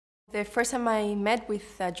The first time I met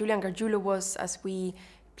with Julian Gargiulo was as we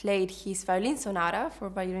played his violin sonata for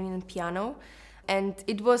violin and piano. And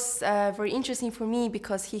it was very interesting for me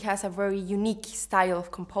because he has a very unique style of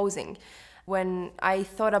composing. When I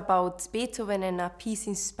thought about Beethoven and a piece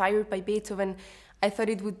inspired by Beethoven, I thought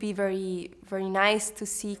it would be very, very nice to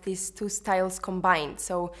see these two styles combined.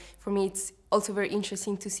 So for me, it's also very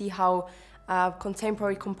interesting to see how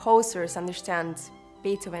contemporary composers understand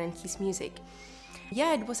Beethoven and his music.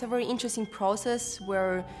 Yeah, it was a very interesting process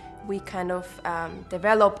where we kind of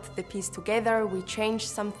developed the piece together. We changed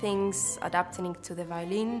some things, adapting it to the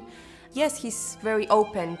violin. Yes, he's very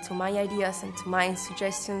open to my ideas and to my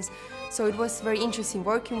suggestions, so it was very interesting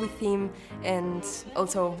working with him and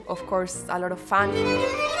also, of course, a lot of fun.